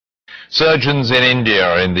Surgeons in India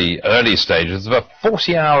are in the early stages of a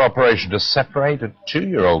 40-hour operation to separate a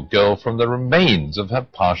 2-year-old girl from the remains of her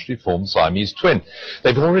partially formed Siamese twin.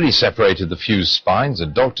 They've already separated the fused spines,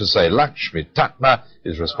 and doctors say Lakshmi Tatma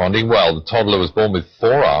is responding well. The toddler was born with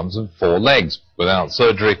 4 arms and 4 legs. Without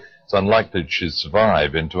surgery, it's unlikely she'd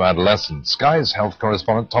survive into adolescence. Sky's health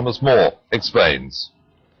correspondent Thomas Moore explains.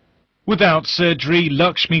 Without surgery,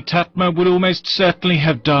 Lakshmi Tatma would almost certainly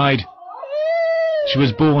have died. She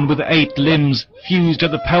was born with 8 limbs, fused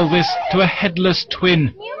at the pelvis to a headless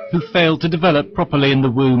twin who failed to develop properly in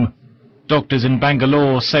the womb. Doctors in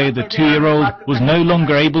Bangalore say the 2-year-old was no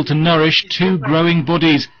longer able to nourish 2 growing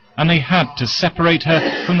bodies, and they had to separate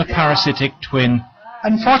her from the parasitic twin.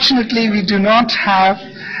 Unfortunately, we do not have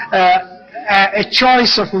a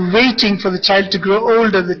choice of waiting for the child to grow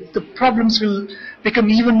older. The problems will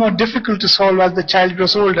become even more difficult to solve as the child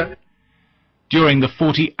grows older. During the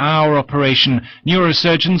 40-hour operation,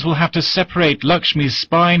 neurosurgeons will have to separate Lakshmi's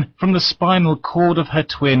spine from the spinal cord of her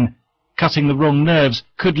twin. Cutting the wrong nerves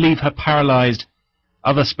could leave her paralyzed.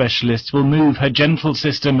 Other specialists will move her genital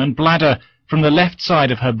system and bladder from the left side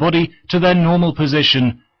of her body to their normal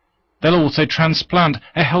position. They'll also transplant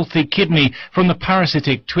a healthy kidney from the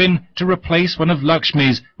parasitic twin to replace one of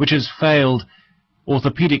Lakshmi's, which has failed.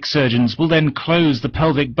 Orthopedic surgeons will then close the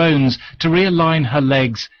pelvic bones to realign her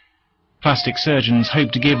legs. Plastic surgeons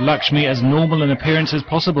hope to give Lakshmi as normal an appearance as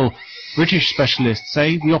possible. British specialists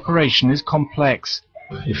say the operation is complex.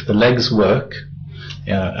 If the legs work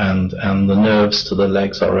and the nerves to the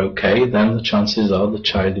legs are okay, then the chances are the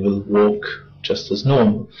child will walk just as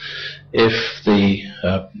normal. If the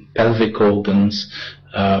pelvic organs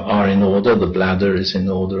are in order, the bladder is in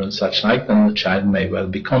order and such like, then the child may well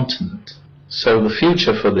be continent. So the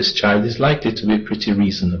future for this child is likely to be pretty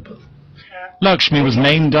reasonable. Lakshmi was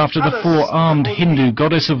named after the 4-armed Hindu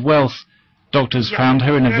goddess of wealth. Doctors found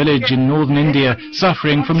her in a village in northern India,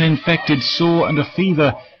 suffering from an infected sore and a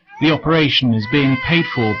fever. The operation is being paid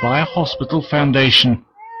for by a hospital foundation.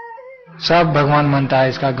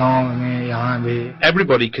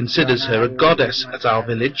 Everybody considers her a goddess at our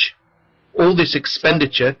village. All this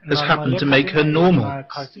expenditure has happened to make her normal.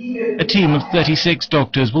 A team of 36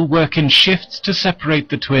 doctors will work in shifts to separate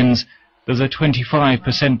the twins. There's a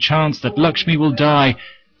 25% chance that Lakshmi will die,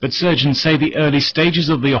 but surgeons say the early stages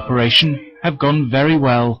of the operation have gone very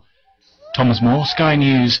well. Thomas Moore, Sky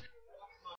News.